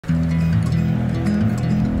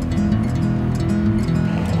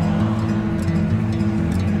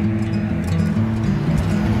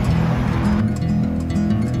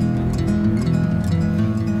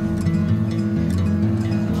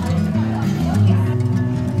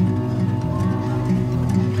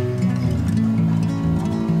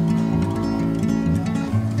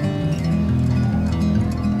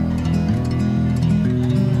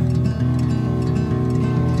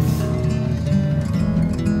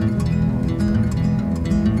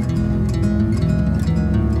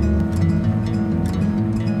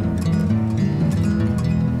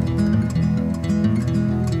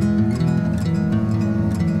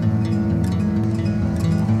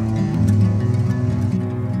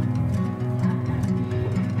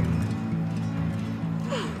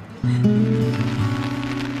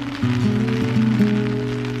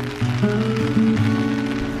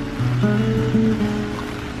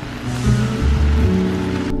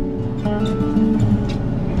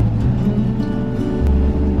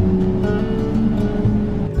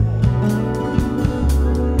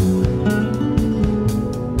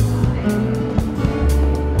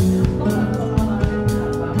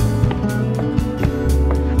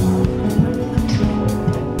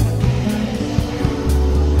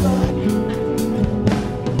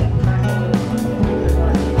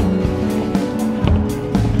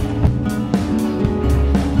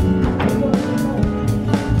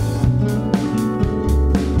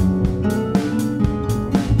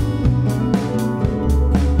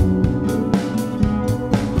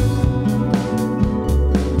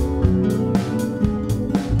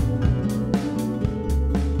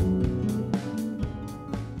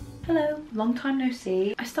long time no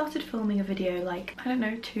see. I started filming a video like, I don't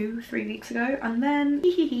know, 2-3 weeks ago, and then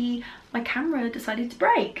my camera decided to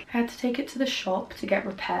break. I had to take it to the shop to get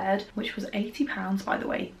repaired, which was £80 by the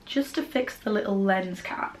way, just to fix the little lens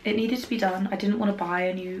cap. It needed to be done. I didn't want to buy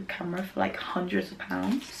a new camera for like hundreds of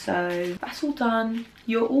pounds, so that's all done.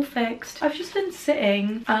 You're all fixed. I've just been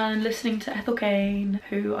sitting and listening to Ethel Cain,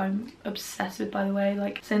 who I'm obsessed with by the way,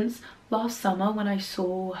 like since last summer when I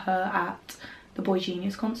saw her at the Boy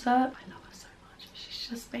Genius concert. I love her so much. She's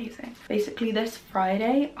just amazing. Basically this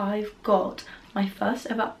Friday I've got my first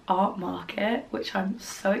ever art market, which I'm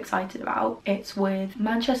so excited about. It's with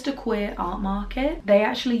Manchester Queer Art Market. They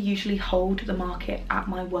actually usually hold the market at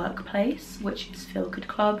my workplace, which is Feel Good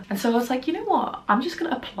Club. And so I was like, you know what? I'm just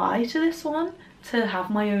gonna apply to this one to have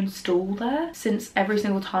my own stall there, since every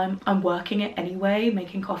single time I'm working it anyway,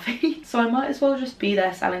 making coffee. So I might as well just be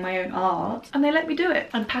there selling my own art, and they let me do it.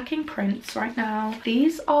 I'm packing prints right now.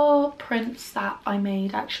 These are prints that I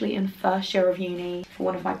made actually in first year of uni for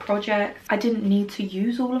one of my projects. I didn't need to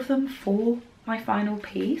use all of them for my final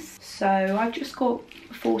piece, so I've just got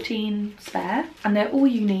 14 spare, and they're all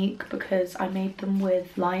unique because I made them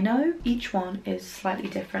with lino. Each one is slightly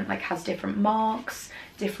different, like has different marks,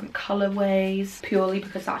 different colorways, purely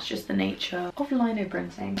because that's just the nature of lino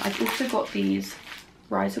printing. I've also got these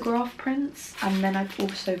risograph prints, and then I've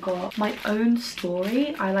also got my own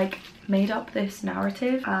story. I like made up this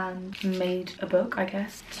narrative and made a book, I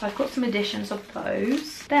guess. So I've got some editions of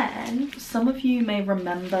those. Then some of you may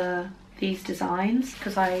remember these designs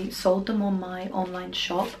because I sold them on my online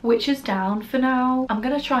shop, which is down for now. I'm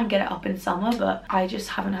gonna try and get it up in summer, but I just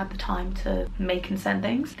haven't had the time to make and send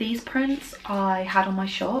things. These prints I had on my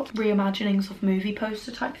shop, reimaginings of movie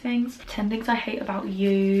poster type things. 10 Things I Hate About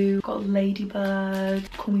You, got Ladybird,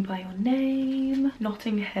 Call Me By Your Name,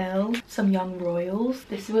 Notting Hill, some Young Royals.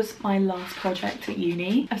 This was my last project at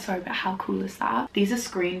uni. I'm sorry, but how cool is that? These are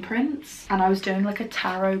screen prints, and I was doing like a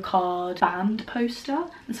tarot card band poster,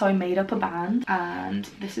 and so I made up a band, and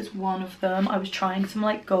this is one of them. I was trying some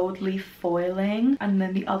like gold leaf foiling, and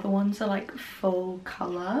then the other ones are like full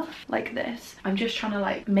color like this. I'm just trying to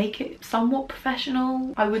like make it somewhat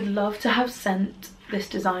professional. I would love to have sent this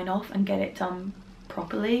design off and get it done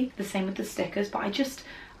properly. The same with the stickers, but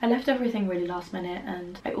I left everything really last minute,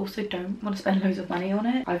 and I also don't want to spend loads of money on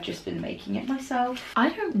it. I've just been making it myself. I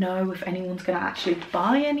don't know if anyone's gonna actually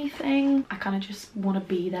buy anything. I kind of just want to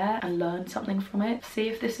be there and learn something from it. See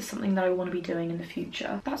if this is something that I want to be doing in the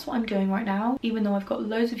future. That's what I'm doing right now, even though I've got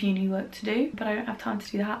loads of uni work to do, but I don't have time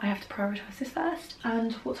to do that. I have to prioritize this first.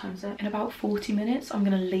 And what time is it? In about 40 minutes, I'm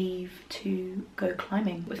gonna leave to go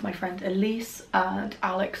climbing with my friend Elise and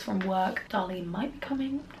Alex from work. Darlene might be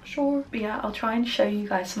coming, not sure. But yeah, I'll try and show you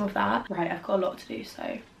guys some of that. Right, I've got a lot to do,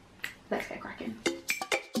 so let's get cracking.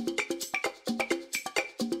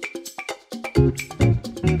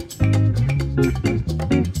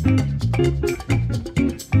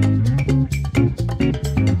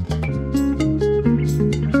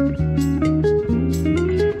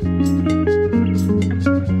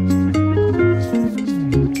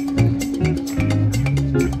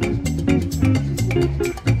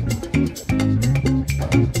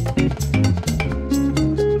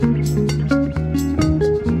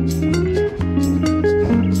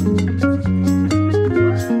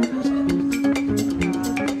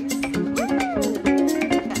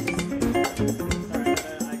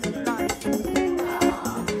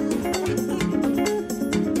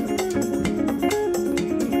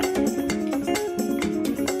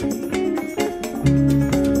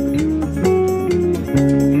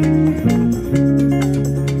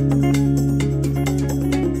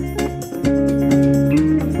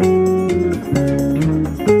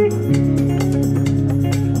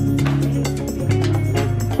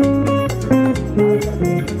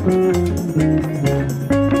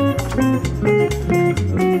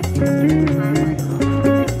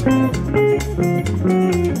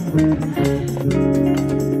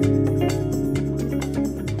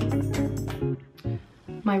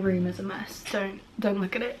 My room is a mess. Don't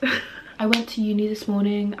look at it. I went to uni this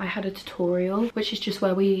morning. I had a tutorial, which is just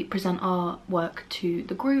where we present our work to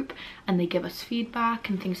the group and they give us feedback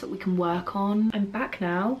and things that we can work on. I'm back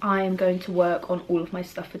now. I am going to work on all of my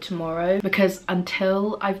stuff for tomorrow, because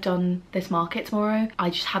until I've done this market tomorrow, I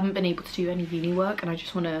just haven't been able to do any uni work, and I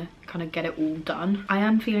just want to kind of get it all done. I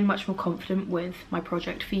am feeling much more confident with my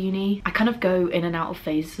project for uni. I kind of go in and out of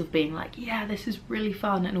phases of being like, yeah, this is really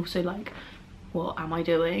fun, and also like, what am I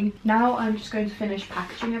doing? Now I'm just going to finish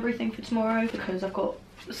packaging everything for tomorrow, because I've got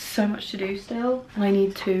so much to do still, and I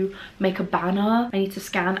need to make a banner. I need to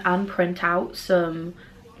scan and print out some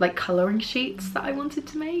like colouring sheets that I wanted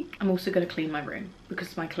to make. I'm also going to clean my room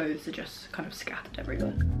because my clothes are just kind of scattered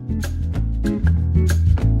everywhere.